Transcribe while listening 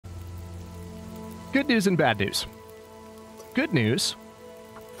Good news and bad news. Good news,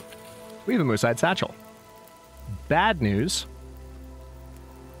 we have a moose-eyed satchel. Bad news,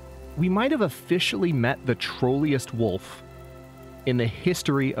 we might have officially met the trolliest wolf in the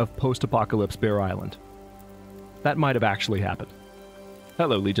history of post-apocalypse Bear Island. That might have actually happened.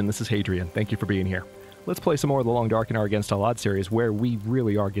 Hello, Legion, this is Hadrian. Thank you for being here. Let's play some more of the Long Dark in our Against All Odds series, where we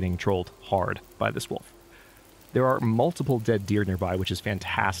really are getting trolled hard by this wolf. There are multiple dead deer nearby, which is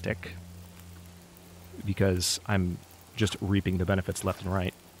fantastic, because I'm just reaping the benefits left and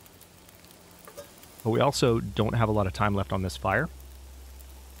right. But we also don't have a lot of time left on this fire.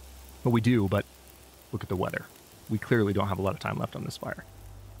 Well, we do, but look at the weather. We clearly don't have a lot of time left on this fire.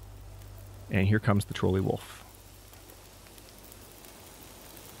 And here comes the trolley wolf.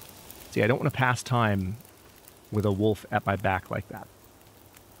 See, I don't want to pass time with a wolf at my back like that.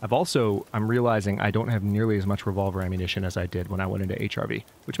 I'm realizing I don't have nearly as much revolver ammunition as I did when I went into HRV,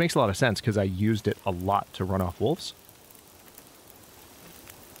 which makes a lot of sense because I used it a lot to run off wolves.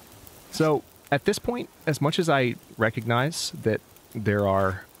 So, at this point, as much as I recognize that there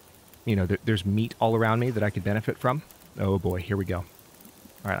are, there's meat all around me that I could benefit from. Oh boy, here we go. All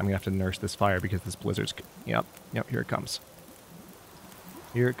right, I'm going to have to nurse this fire because this blizzard's... Yep, here it comes.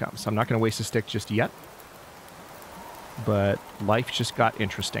 Here it comes. I'm not going to waste a stick just yet. But life just got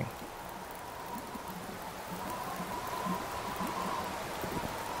interesting.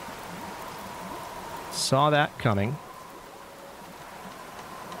 Saw that coming.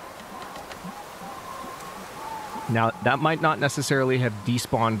 Now, that might not necessarily have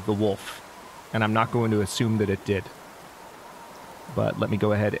despawned the wolf, and I'm not going to assume that it did. But let me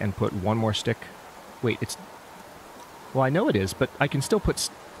go ahead and put one more stick. Wait, it's... Well, I know it is, but I can still put...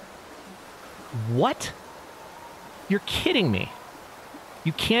 What? You're kidding me.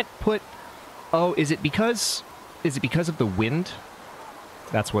 You can't put... Oh, is it because of the wind?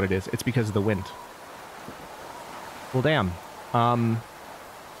 That's what it is. It's because of the wind. Well, damn. I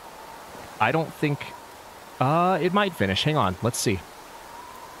don't think... it might finish. Hang on. Let's see.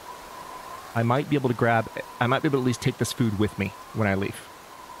 I might be able to at least take this food with me when I leave.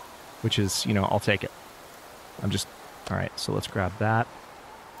 Which is, I'll take it. Alright, so let's grab that.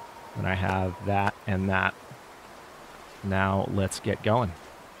 And I have that and that. Now, let's get going.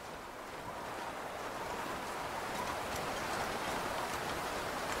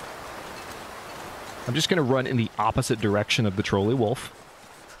 I'm just going to run in the opposite direction of the trolley wolf.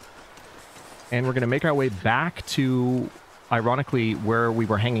 And we're going to make our way back to, ironically, where we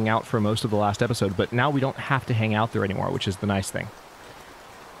were hanging out for most of the last episode. But now we don't have to hang out there anymore, which is the nice thing.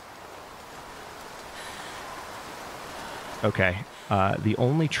 Okay. The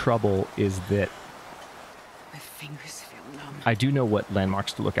only trouble is that my fingers feel numb. I do know what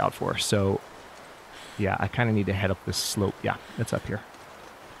landmarks to look out for, so yeah, I kind of need to head up this slope. Yeah, it's up here.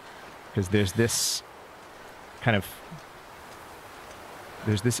 Because there's this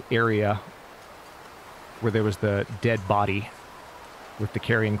area where there was the dead body with the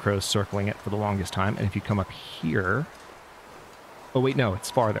carrion crows circling it for the longest time, and if you come up here... Oh wait, no,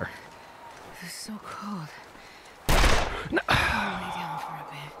 it's farther. It's so cold. No. Lay down for a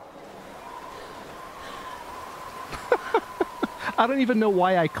bit. I don't even know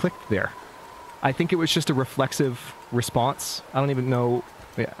why I clicked there. I think it was just a reflexive response. I don't even know...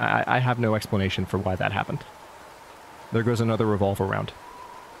 I have no explanation for why that happened. There goes another revolver round.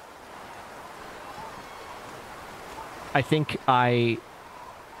 I think I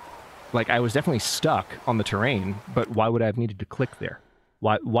was definitely stuck on the terrain, but why would I have needed to click there?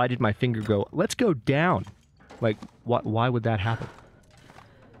 Why did my finger go, let's go down? Like, why would that happen?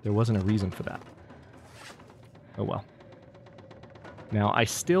 There wasn't a reason for that. Oh well. Now, I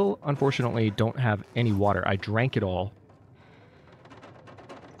still, unfortunately, don't have any water. I drank it all.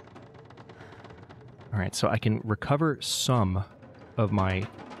 Alright, so I can recover some of my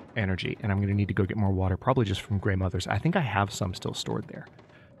energy, and I'm going to need to go get more water, probably just from Grey Mothers. I think I have some still stored there.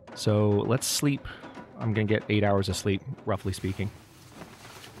 So, let's sleep. I'm going to get 8 hours of sleep, roughly speaking.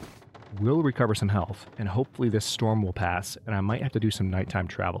 We'll recover some health, and hopefully this storm will pass, and I might have to do some nighttime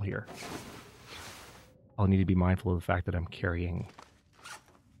travel here. I'll need to be mindful of the fact that I'm carrying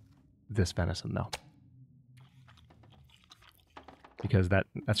this venison, though. Because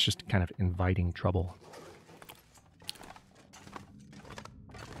that's just kind of inviting trouble.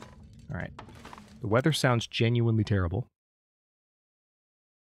 Alright. The weather sounds genuinely terrible.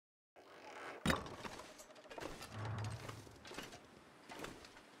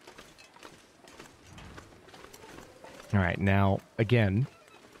 Alright, now, again,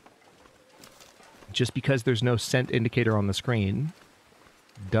 just because there's no scent indicator on the screen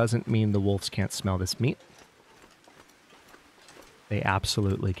doesn't mean the wolves can't smell this meat. They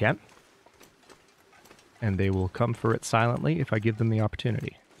absolutely can. and they will come for it silently if I give them the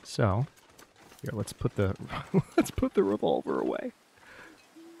opportunity. So, here, let's put the let's put the revolver away.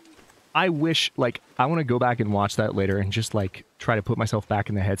 I wish, like, I want to go back and watch that later and just, like, try to put myself back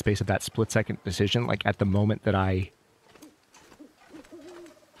in the headspace of that split-second decision, like, at the moment that I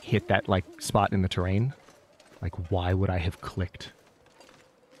hit that, like, spot in the terrain. Like, why would I have clicked?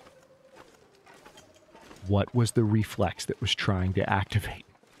 What was the reflex that was trying to activate?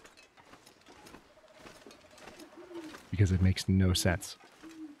 Because it makes no sense.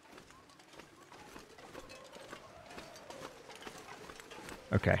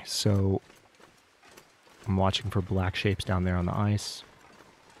 Okay, so I'm watching for black shapes down there on the ice.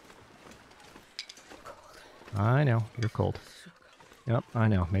 I know, you're cold. Yep, I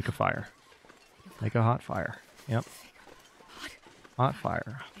know. Make a fire. Make a hot fire. Yep. Hot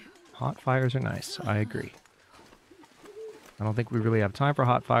fire. Hot fires are nice. I agree. I don't think we really have time for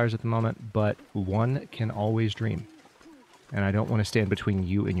hot fires at the moment, but one can always dream. And I don't want to stand between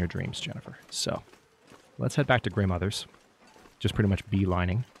you and your dreams, Jennifer. So, let's head back to Grandmother's. Just pretty much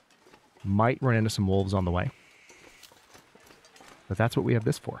beelining. Might run into some wolves on the way. But that's what we have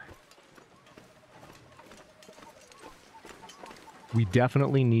this for. We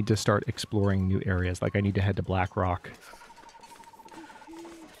definitely need to start exploring new areas. Like, I need to head to Black Rock.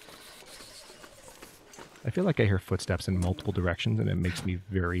 I feel like I hear footsteps in multiple directions, and it makes me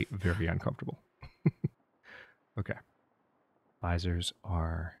very, very uncomfortable. Okay. Visors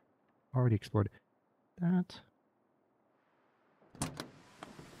are already explored. That...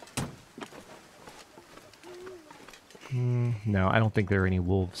 no, I don't think there are any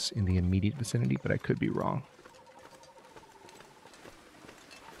wolves in the immediate vicinity, but I could be wrong.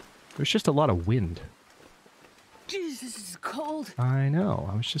 There's just a lot of wind. Jesus, this is cold. I know,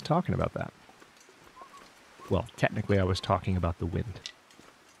 I was just talking about that. Well, technically I was talking about the wind.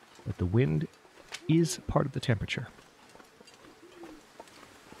 But the wind is part of the temperature.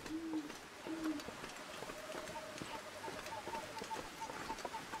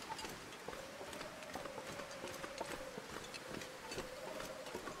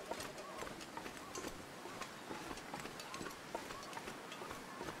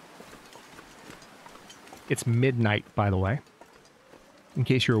 It's midnight, by the way, in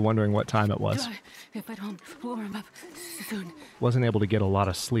case you were wondering what time it was. If I don't warm up soon. Wasn't able to get a lot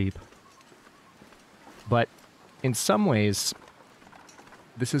of sleep. But in some ways,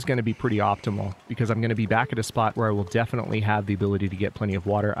 this is going to be pretty optimal, because I'm going to be back at a spot where I will definitely have the ability to get plenty of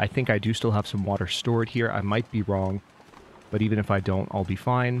water. I think I do still have some water stored here. I might be wrong, but even if I don't, I'll be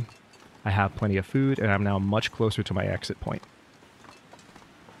fine. I have plenty of food, and I'm now much closer to my exit point.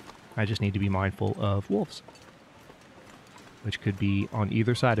 I just need to be mindful of wolves, which could be on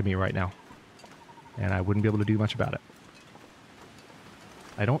either side of me right now, and I wouldn't be able to do much about it.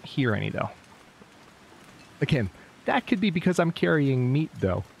 I don't hear any, though. Again, that could be because I'm carrying meat,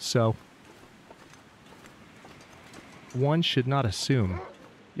 though, so one should not assume.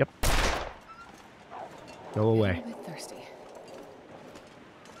 Yep. Go away. I'm a bit thirsty.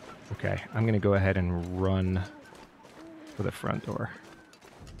 Okay, I'm going to go ahead and run for the front door.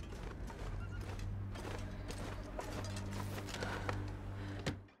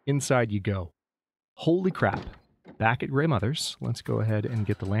 Inside you go. Holy crap. Back at Grandmother's. Let's go ahead and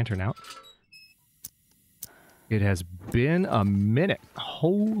get the lantern out. It has been a minute.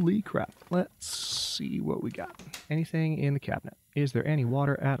 Holy crap. Let's see what we got. Anything in the cabinet? Is there any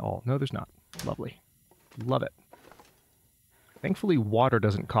water at all? No, there's not. Lovely. Love it. Thankfully, water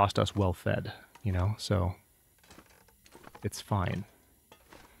doesn't cost us well fed, you know, so it's fine.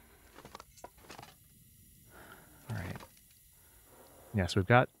 All right. Yeah, so we've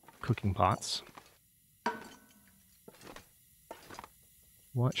got cooking pots.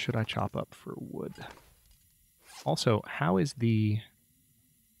 What should I chop up for wood? Also, how is the...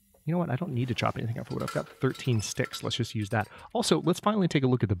 You know what? I don't need to chop anything up for wood. I've got 13 sticks. Let's just use that. Also, let's finally take a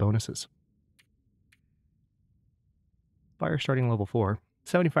look at the bonuses. Fire starting level 4.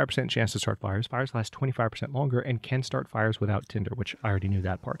 75% chance to start fires. Fires last 25% longer and can start fires without tinder, which I already knew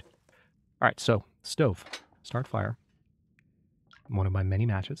that part. All right, so stove. Start fire. One of my many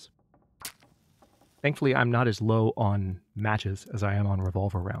matches. Thankfully, I'm not as low on matches as I am on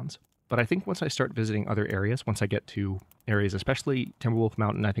revolver rounds. But I think once I start visiting other areas, once I get to areas, especially Timberwolf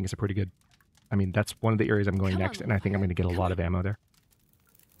Mountain, I think it's a pretty good... I mean, that's one of the areas I'm going next, and I think I'm going to get a lot of ammo there.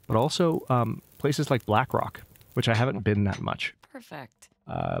 But also, places like Black Rock, which I haven't been that much. Perfect.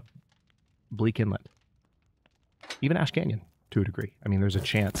 Bleak Inlet. Even Ash Canyon, to a degree. I mean, there's a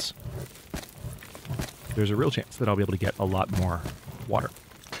chance... There's a real chance that I'll be able to get a lot more water.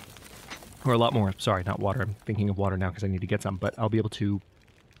 Or a lot more, sorry, not water. I'm thinking of water now because I need to get some. But I'll be able to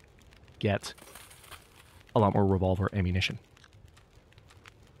get a lot more revolver ammunition.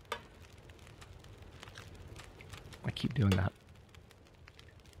 I keep doing that.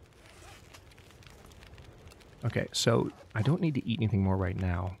 Okay, so I don't need to eat anything more right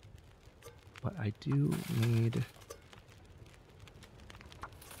now, but I do need...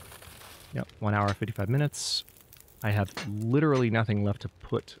 Yep, 1 hour, 55 minutes. I have literally nothing left to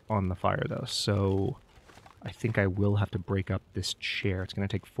put on the fire, though, so I think I will have to break up this chair. It's going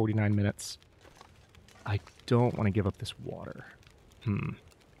to take 49 minutes. I don't want to give up this water.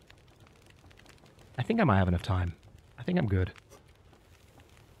 I think I might have enough time. I think I'm good.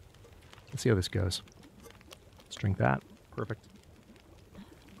 Let's see how this goes. Let's drink that. Perfect.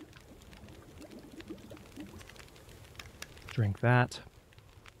 Drink that.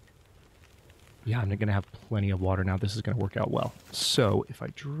 Yeah, I'm going to have plenty of water now. This is going to work out well. So, if I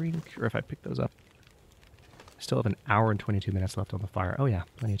drink, or if I pick those up, I still have 1 hour and 22 minutes left on the fire. Oh yeah,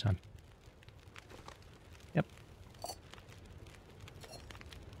 plenty of time. Yep.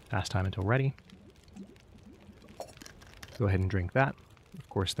 Fast time until ready. Go ahead and drink that. Of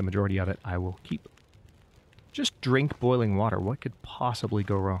course, the majority of it I will keep. Just drink boiling water. What could possibly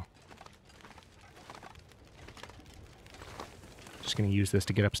go wrong? Just going to use this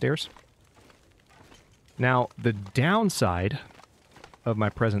to get upstairs. Now, the downside of my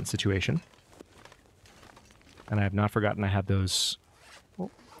present situation, and I have not forgotten I have those... Well,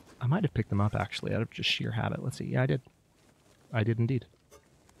 I might have picked them up, actually, out of just sheer habit. Let's see. Yeah, I did. I did indeed. I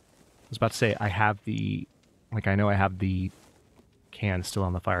was about to say, I have the... Like, I know I have the can still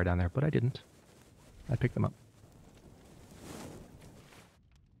on the fire down there, but I didn't. I picked them up.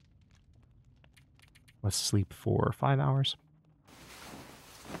 Let's sleep for 5 hours.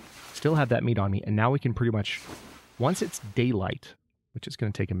 Still have that meat on me, and now we can pretty much, once it's daylight, which is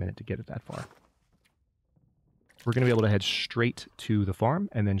going to take a minute to get it that far, we're going to be able to head straight to the farm,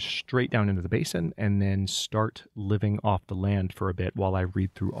 and then straight down into the basin, and then start living off the land for a bit while I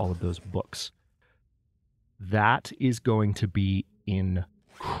read through all of those books. That is going to be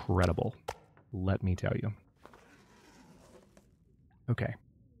incredible, let me tell you. Okay.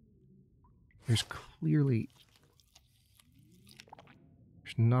 There's clearly...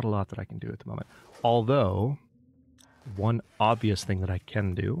 There's not a lot that I can do at the moment. Although, one obvious thing that I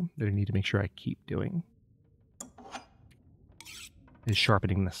can do, that I need to make sure I keep doing, is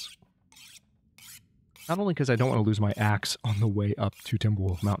sharpening this. Not only because I don't want to lose my axe on the way up to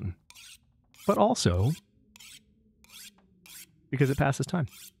Timberwolf Mountain, but also because it passes time.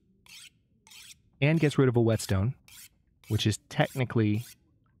 And gets rid of a whetstone, which is technically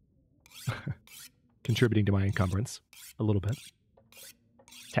contributing to my encumbrance a little bit.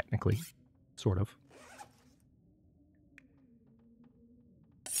 Technically, sort of.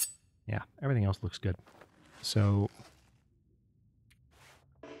 Yeah, everything else looks good. So,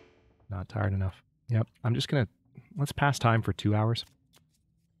 not tired enough. Yep, I'm just gonna, let's pass time for 2 hours.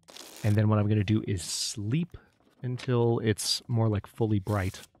 And then what I'm gonna do is sleep until it's more like fully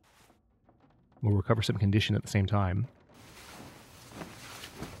bright. We'll recover some condition at the same time.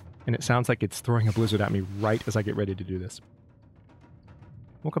 And it sounds like it's throwing a blizzard at me right as I get ready to do this.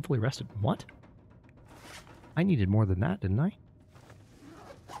 Woke up fully rested. What? I needed more than that, didn't I?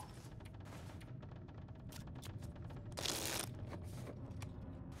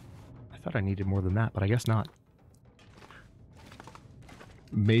 I thought I needed more than that, but I guess not.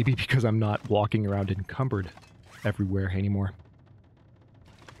 Maybe because I'm not walking around encumbered everywhere anymore.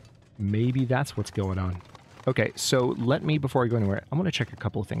 Maybe that's what's going on. Okay, so let me, before I go anywhere, I want to check a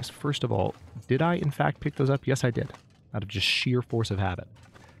couple of things. First of all, did I in fact pick those up? Yes, I did. Out of just sheer force of habit.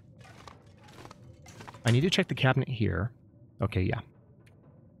 I need to check the cabinet here. Okay, yeah.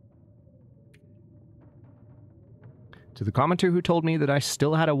 To the commenter who told me that I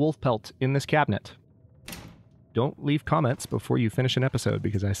still had a wolf pelt in this cabinet, don't leave comments before you finish an episode,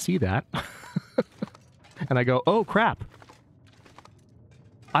 because I see that. And I go, oh crap.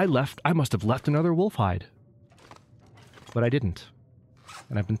 I must have left another wolf hide. But I didn't.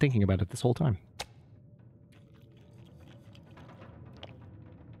 And I've been thinking about it this whole time.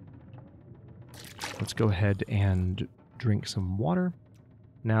 Let's go ahead and drink some water.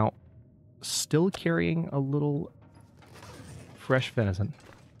 Now, still carrying a little fresh venison.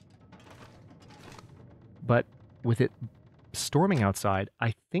 But with it storming outside,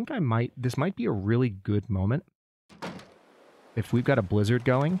 I think this might be a really good moment. If we've got a blizzard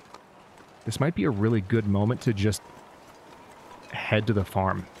going, this might be a really good moment to just head to the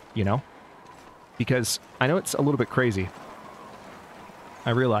farm, you know? Because I know it's a little bit crazy.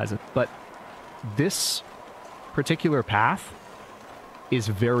 I realize it, but this particular path is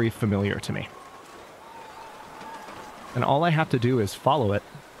very familiar to me. And all I have to do is follow it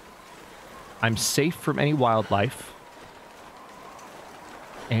I'm safe from any wildlife.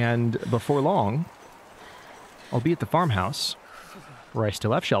 And before long, I'll be at the farmhouse, where I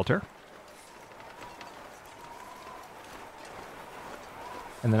still have shelter.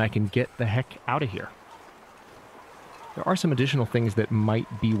 And then I can get the heck out of here. There are some additional things that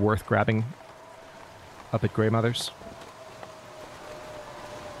might be worth grabbing up at Greymothers.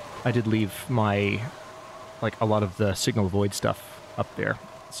 I did leave my, like, a lot of the Signal Void stuff up there,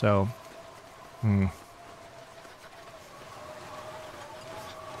 so,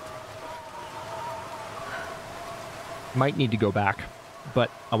 Might need to go back, but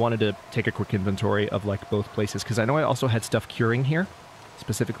I wanted to take a quick inventory of, like, both places, because I know I also had stuff curing here,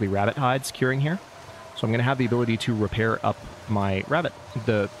 specifically rabbit hides curing here, so I'm going to have the ability to repair up my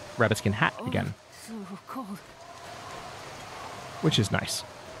the rabbit skin hat again. So cold. Which is nice.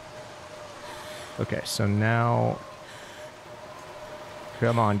 Okay, so now...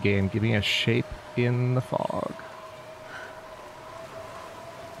 Come on, game. Give me a shape in the fog.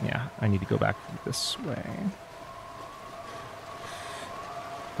 Yeah, I need to go back this way.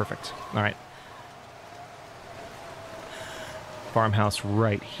 Perfect. All right. Farmhouse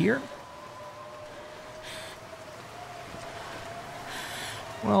right here.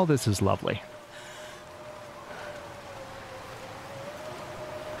 Well, this is lovely.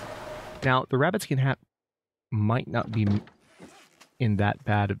 Now, the rabbit skin hat might not be in that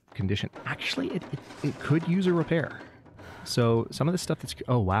bad of condition. Actually, it could use a repair. So, some of the stuff that's...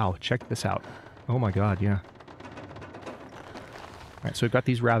 Oh, wow. Check this out. Oh, my God, yeah. All right, so we've got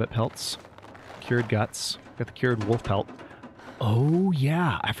these rabbit pelts. Cured guts. Got the cured wolf pelt. Oh,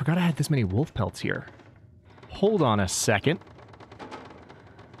 yeah. I forgot I had this many wolf pelts here. Hold on a second.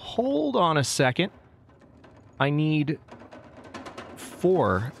 Hold on a second. I need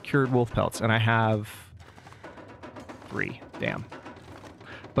 4 cured wolf pelts, and I have 3. Damn.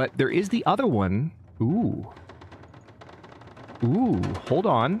 But there is the other one. Ooh. Ooh, hold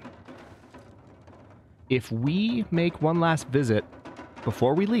on. If we make one last visit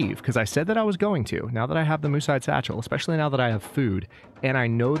before we leave, because I said that I was going to, now that I have the moose-hide satchel, especially now that I have food, and I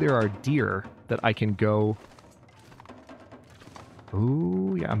know there are deer that I can go...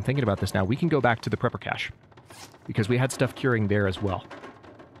 Ooh, yeah, I'm thinking about this now. We can go back to the prepper cache, because we had stuff curing there as well.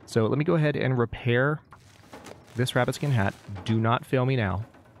 So let me go ahead and repair this rabbit skin hat. Do not fail me now.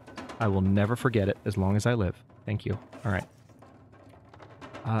 I will never forget it as long as I live. Thank you. All right.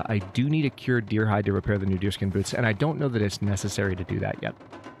 I do need a cured deer hide to repair the new deerskin boots, and I don't know that it's necessary to do that yet,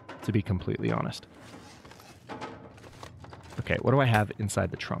 to be completely honest. Okay, what do I have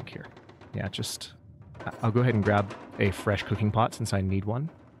inside the trunk here? Yeah, just... I'll go ahead and grab a fresh cooking pot since I need one.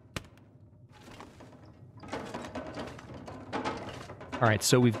 Alright,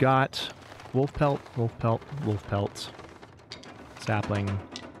 so we've got wolf pelt, wolf pelt, wolf pelt, sapling.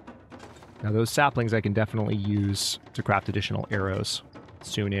 Now those saplings I can definitely use to craft additional arrows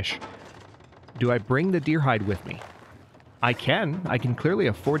soonish. Do I bring the deer hide with me? I can. I can clearly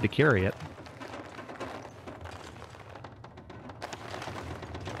afford to carry it.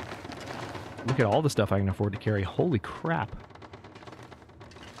 Look at all the stuff I can afford to carry. Holy crap.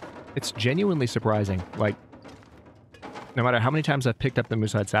 It's genuinely surprising. Like, no matter how many times I've picked up the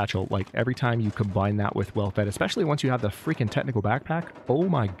moose-hide satchel, like, every time you combine that with well-fed, especially once you have the freaking technical backpack, oh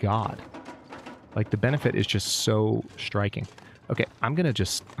my god. Like, the benefit is just so striking. Okay, I'm gonna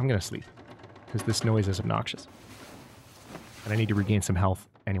sleep, because this noise is obnoxious. And I need to regain some health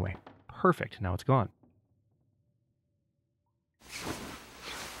anyway. Perfect, now it's gone.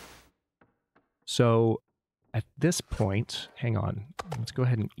 So, at this point, hang on, let's go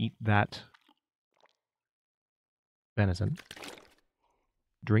ahead and eat that venison.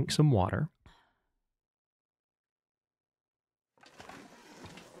 Drink some water.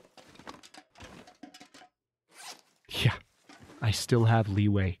 Yeah, I still have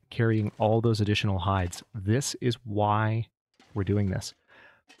leeway carrying all those additional hides. This is why we're doing this.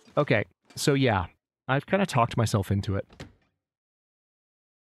 Okay, so yeah, I've kind of talked myself into it.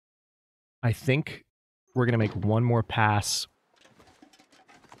 I think we're going to make one more pass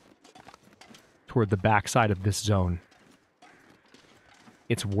toward the backside of this zone.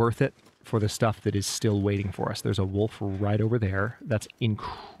 It's worth it for the stuff that is still waiting for us. There's a wolf right over there. That's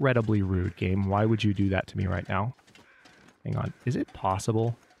incredibly rude, game. Why would you do that to me right now? Hang on. Is it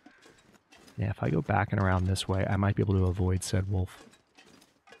possible? Yeah, if I go back and around this way, I might be able to avoid said wolf.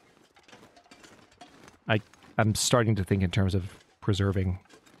 I'm starting to think in terms of preserving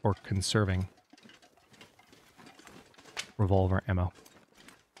or conserving revolver ammo.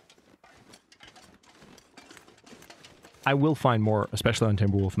 I will find more, especially on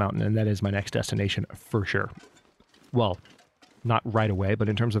Timberwolf Mountain, and that is my next destination for sure. Well, Not right away, but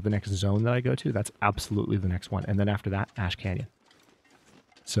in terms of the next zone that I go to, that's absolutely the next one. And then after that, Ash Canyon.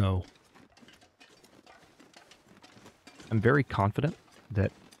 So I'm very confident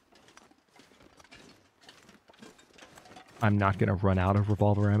that I'm not going to run out of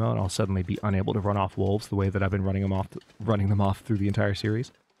revolver ammo, and I'll suddenly be unable to run off wolves the way that I've been running them off through the entire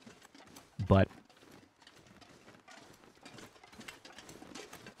series. But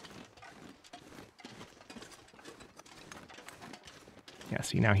yeah,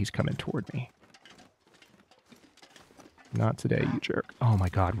 see, now he's coming toward me. Not today, you jerk. Oh my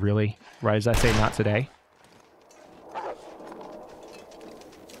god, really? Right as I say not today?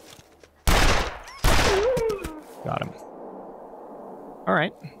 Got him.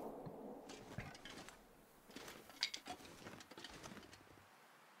 Alright.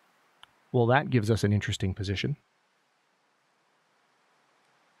 Well, that gives us an interesting position.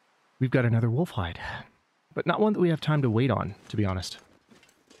 We've got another wolf hide, but not one that we have time to wait on, to be honest.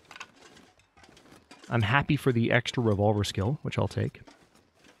 I'm happy for the extra revolver skill, which I'll take.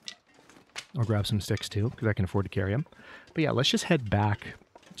 I'll grab some sticks too, because I can afford to carry them. But yeah, let's just head back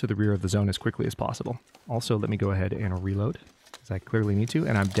to the rear of the zone as quickly as possible. Also, let me go ahead and reload, because I clearly need to,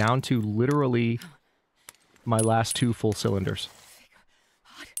 and I'm down to literally my last 2 full cylinders.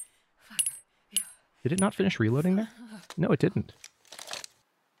 Did it not finish reloading there? No, it didn't.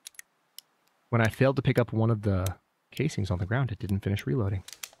 When I failed to pick up one of the casings on the ground, it didn't finish reloading.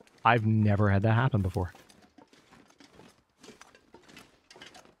 I've never had that happen before.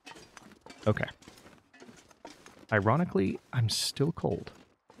 Okay. Ironically, I'm still cold.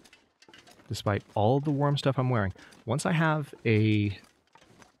 Despite all the warm stuff I'm wearing. Once I have a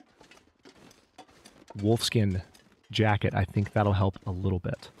wolfskin jacket, I think that'll help a little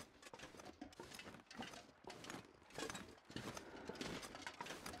bit.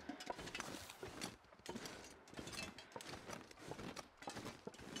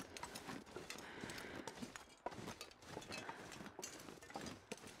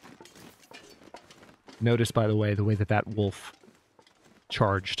 Notice, by the way that that wolf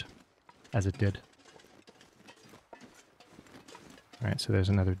charged as it did. Alright, so there's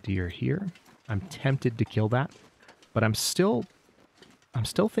another deer here. I'm tempted to kill that, but I'm still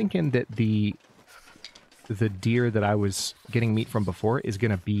thinking that the deer that I was getting meat from before is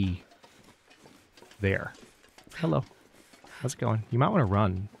going to be there. Hello. How's it going? You might want to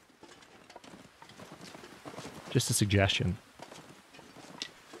run. Just a suggestion.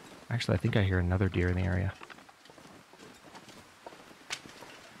 Actually, I think I hear another deer in the area.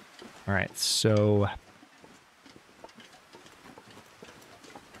 Alright, so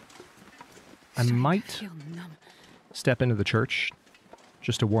I might step into the church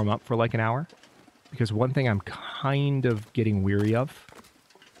just to warm up for like an hour. Because one thing I'm kind of getting weary of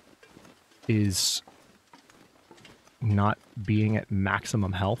is not being at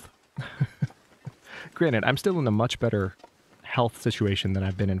maximum health. Granted, I'm still in a much better health situation than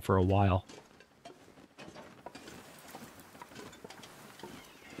I've been in for a while.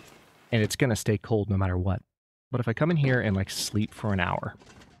 And it's gonna stay cold no matter what. But if I come in here and like sleep for an hour,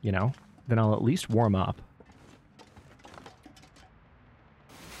 you know, then I'll at least warm up.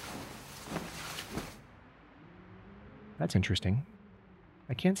 That's interesting.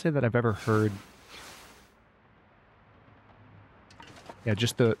 I can't say that I've ever heard... Yeah,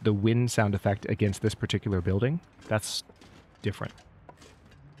 just the wind sound effect against this particular building. That's different.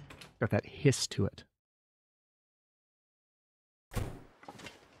 Got that hiss to it.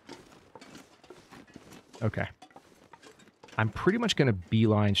 Okay. I'm pretty much going to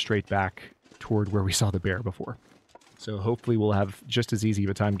beeline straight back toward where we saw the bear before. So hopefully we'll have just as easy of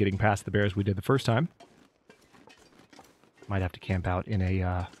a time getting past the bear as we did the first time. Might have to camp out in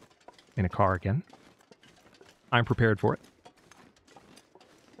a car again. I'm prepared for it.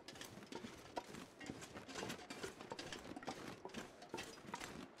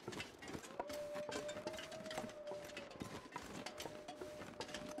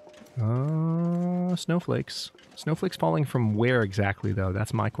 Snowflakes. Snowflakes falling from where exactly, though?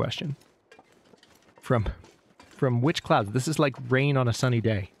 That's my question. From which clouds? This is like rain on a sunny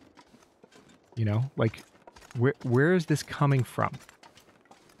day. You know? Like, where is this coming from?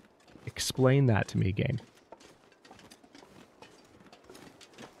 Explain that to me, game.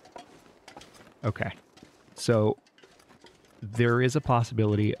 Okay. So, there is a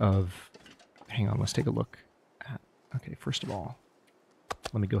possibility of... Hang on, let's take a look at... Okay, first of all,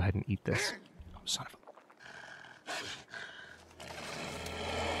 let me go ahead and eat this. Oh, son of a...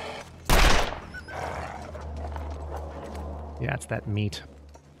 Yeah, it's that meat.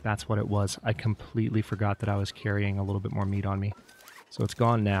 That's what it was. I completely forgot that I was carrying a little bit more meat on me. So it's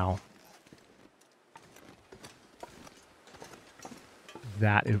gone now.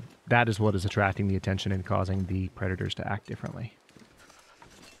 that is what is attracting the attention and causing the predators to act differently.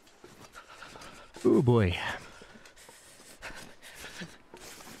 Oh boy.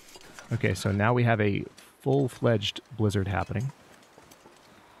 Okay, so now we have a full-fledged blizzard happening.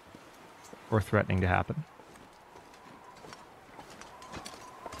 Or threatening to happen.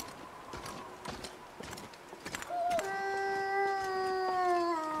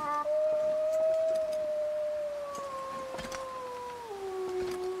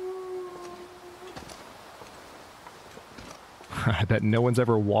 I bet no one's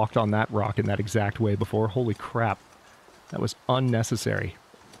ever walked on that rock in that exact way before. Holy crap. That was unnecessary.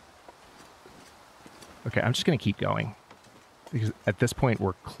 Okay, I'm just going to keep going. Because at this point,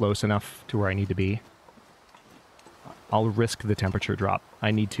 we're close enough to where I need to be. I'll risk the temperature drop.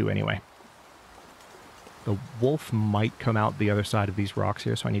 I need to anyway. The wolf might come out the other side of these rocks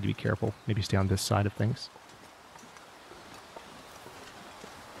here, so I need to be careful. Maybe stay on this side of things.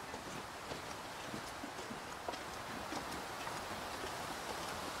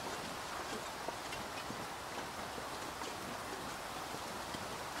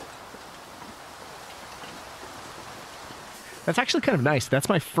 That's actually kind of nice. That's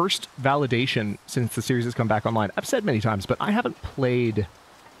my first validation since the series has come back online. I've said many times, but I haven't played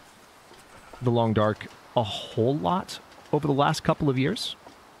The Long Dark a whole lot over the last couple of years.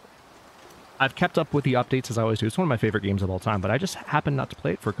 I've kept up with the updates as I always do. It's one of my favorite games of all time, but I just happened not to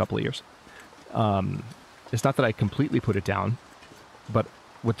play it for a couple of years. It's not that I completely put it down, but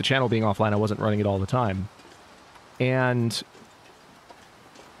with the channel being offline, I wasn't running it all the time. And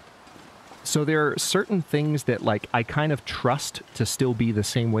so there are certain things that, like, I kind of trust to still be the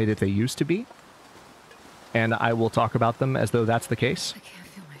same way that they used to be. And I will talk about them as though that's the case. I can't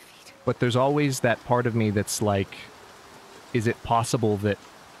feel my feet. But there's always that part of me that's like, is it possible that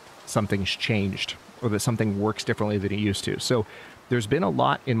something's changed? Or that something works differently than it used to? So there's been a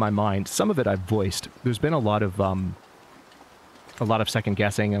lot in my mind. Some of it I've voiced. There's been a lot of second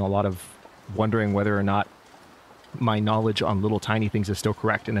guessing and a lot of wondering whether or not my knowledge on little tiny things is still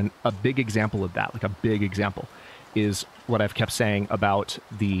correct. And a big example of that, like a big example, is what I've kept saying about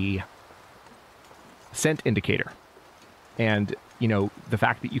the scent indicator. And, you know, the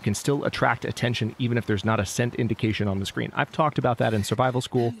fact that you can still attract attention even if there's not a scent indication on the screen. I've talked about that in survival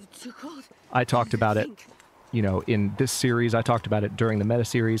school. It's too cold. I talked about it, you know, in this series. I talked about it during the meta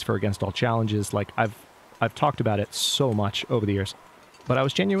series for Against All Challenges. Like, I've talked about it so much over the years. But I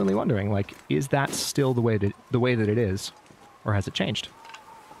was genuinely wondering, like, is that still the way that it is, or has it changed?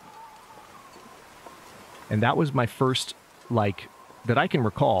 And that was my first, like, that I can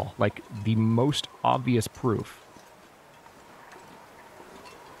recall, like, the most obvious proof.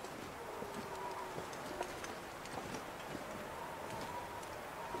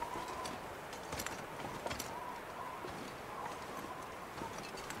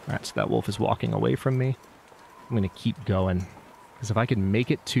 Alright, so that wolf is walking away from me. I'm going to keep going. Because if I can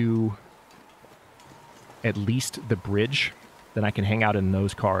make it to at least the bridge, then I can hang out in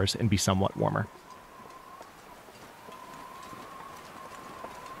those cars and be somewhat warmer.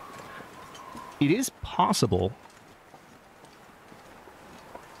 It is possible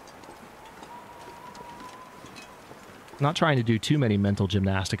not trying to do too many mental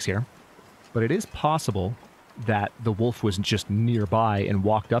gymnastics here, but it is possible that the wolf was just nearby and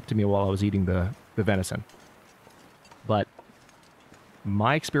walked up to me while I was eating the venison. But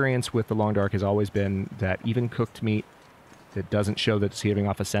my experience with the Long Dark has always been that even cooked meat that doesn't show that it's giving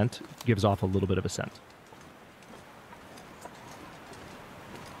off a scent gives off a little bit of a scent.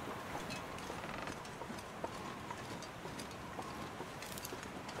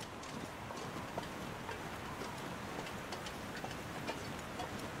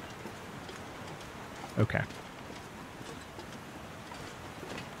 Okay.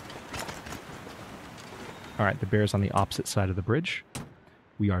 All right, the bear's on the opposite side of the bridge.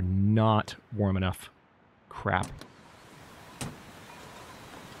 We are not warm enough. Crap.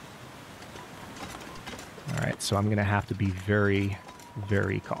 All right, so I'm going to have to be very,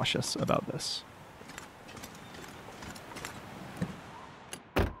 very cautious about this.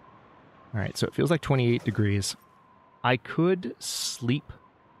 All right, so it feels like 28 degrees. I could sleep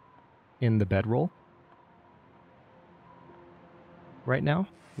in the bedroll right now.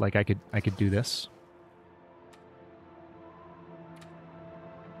 Like I could do this.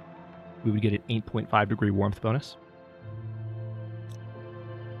 We would get an 8.5 degree warmth bonus.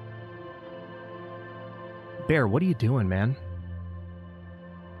 Bear, what are you doing, man?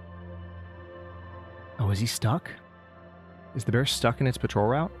 Oh, is he stuck? Is the bear stuck in its patrol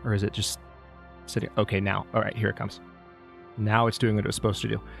route? Or is it just sitting? Okay, now. All right, here it comes. Now it's doing what it was supposed to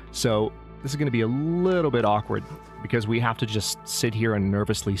do. So This is going to be a little bit awkward because we have to just sit here and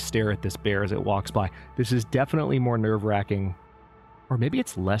nervously stare at this bear as it walks by. This is definitely more nerve-wracking, or maybe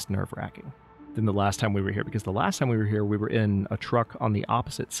it's less nerve-wracking than the last time we were here, because the last time we were here, we were in a truck on the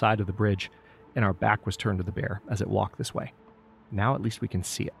opposite side of the bridge, and our back was turned to the bear as it walked this way. Now at least we can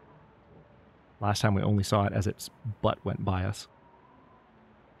see it. Last time we only saw it as its butt went by us.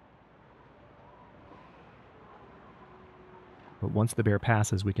 But once the bear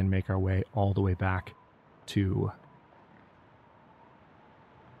passes, we can make our way all the way back to...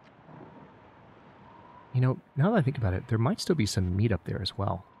 You know, now that I think about it, there might still be some meat up there as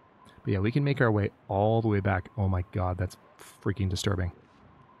well. But yeah, we can make our way all the way back. Oh my god, that's freaking disturbing.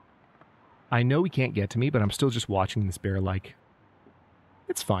 I know we can't get to me, but I'm still just watching this bear like...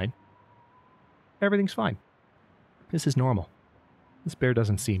 It's fine. Everything's fine. This is normal. This bear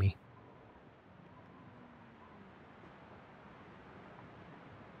doesn't see me.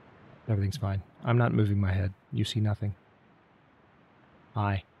 Everything's fine. I'm not moving my head. You see nothing.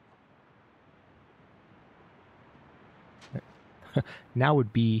 Hi. Now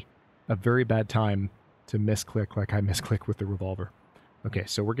would be a very bad time to misclick like I misclick with the revolver. Okay,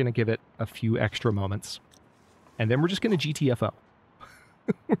 so we're going to give it a few extra moments. And then we're just going to GTFO.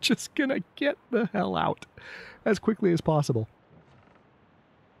 We're just going to get the hell out as quickly as possible.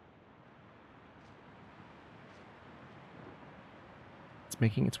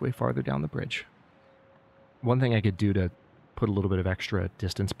 Making its way farther down the bridge. One thing I could do to put a little bit of extra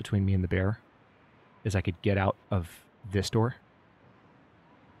distance between me and the bear is I could get out of this door.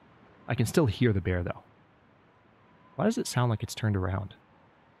 I can still hear the bear, though. Why does it sound like it's turned around?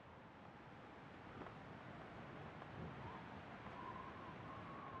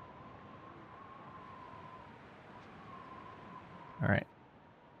 All right.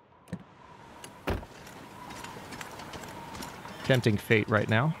 Tempting fate right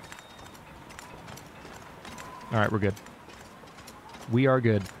now. Alright, we're good. We are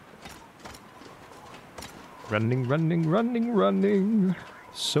good. Running, running, running, running.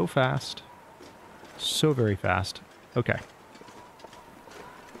 So fast. So very fast. Okay.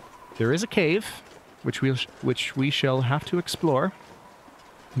 There is a cave, which we shall have to explore.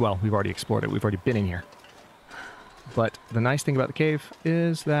 Well, we've already explored it. We've already been in here. But the nice thing about the cave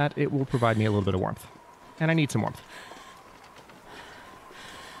is that it will provide me a little bit of warmth. And I need some warmth.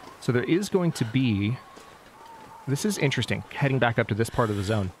 So there is going to be... This is interesting, heading back up to this part of the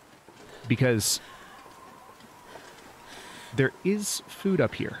zone. Because there is food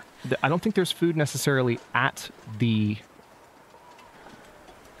up here. I don't think there's food necessarily at the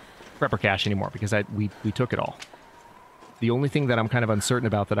prepper cache anymore, because we took it all. The only thing that I'm kind of uncertain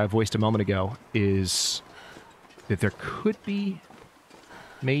about that I voiced a moment ago is that there could be,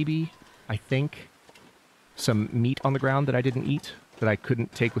 maybe, I think, some meat on the ground that I didn't eat, that I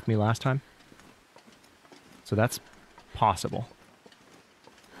couldn't take with me last time. So that's possible.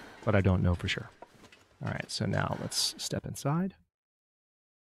 But I don't know for sure. Alright, so now let's step inside.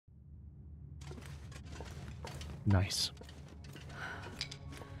 Nice.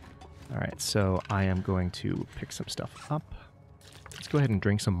 Alright, so I am going to pick some stuff up. Let's go ahead and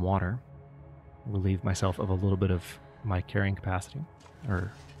drink some water. Relieve myself of a little bit of my carrying capacity.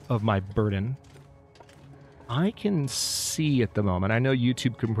 Or of my burden. I can see at the moment. I know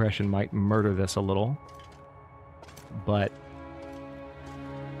YouTube compression might murder this a little. But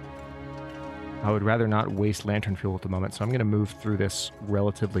I would rather not waste lantern fuel at the moment, so I'm going to move through this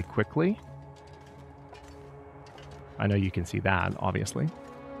relatively quickly. I know you can see that, obviously.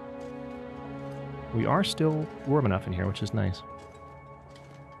 We are still warm enough in here, which is nice.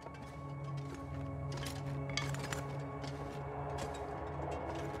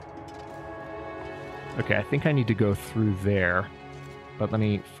 Okay, I think I need to go through there, but let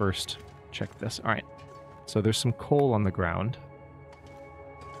me first check this. All right, so there's some coal on the ground.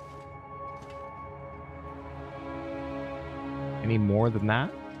 Any more than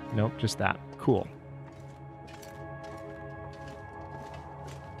that? Nope, just that. Cool.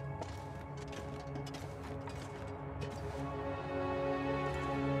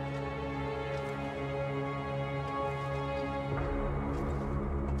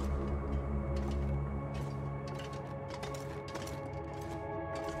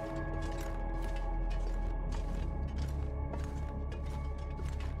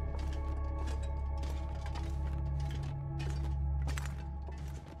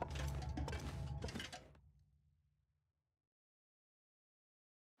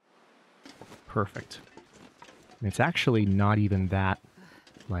 Perfect. And it's actually not even that,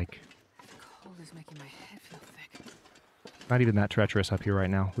 like... The cold is making my head feel thick. Not even that treacherous up here right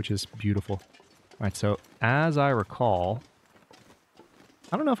now, which is beautiful. Alright, so as I recall,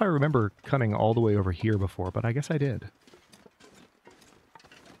 I don't know if I remember coming all the way over here before, but I guess I did.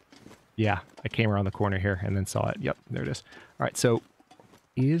 Yeah, I came around the corner here and then saw it. Yep, there it is. All right, so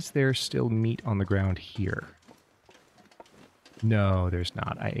is there still meat on the ground here? No, there's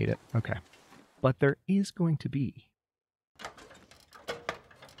not. I ate it. Okay. But there is going to be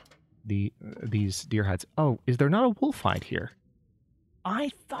these deer hides. Oh, is there not a wolf hide here?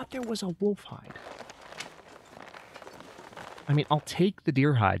 I thought there was a wolf hide. I mean, I'll take the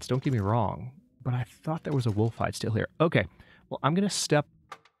deer hides, don't get me wrong, but I thought there was a wolf hide still here. Okay, well, I'm going to step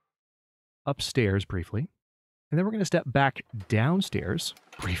upstairs briefly, and then we're going to step back downstairs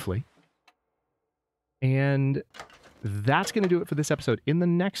briefly, and that's going to do it for this episode. In the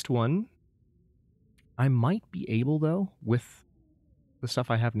next one, I might be able, though, with the stuff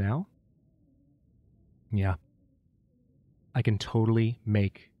I have now, yeah, I can totally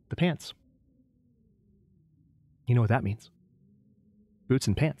make the pants. You know what that means. Boots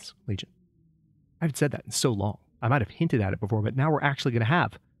and pants, Legion. I haven't said that in so long. I might have hinted at it before, but now we're actually going to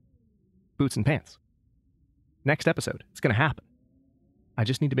have boots and pants. Next episode, it's going to happen. I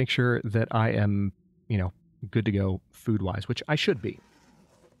just need to make sure that I am, you know, good to go food-wise, which I should be.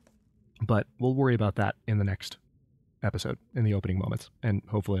 But we'll worry about that in the next episode, in the opening moments, and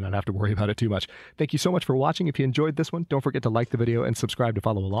hopefully not have to worry about it too much. Thank you so much for watching. If you enjoyed this one, don't forget to like the video and subscribe to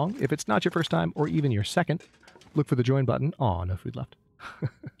follow along. If it's not your first time or even your second, look for the join button. Aw, no food left.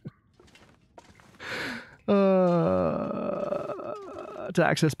 To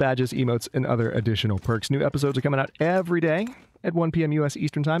access badges, emotes, and other additional perks. New episodes are coming out every day at 1 p.m. U.S.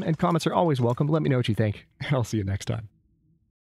 Eastern Time, and comments are always welcome. Let me know what you think, and I'll see you next time.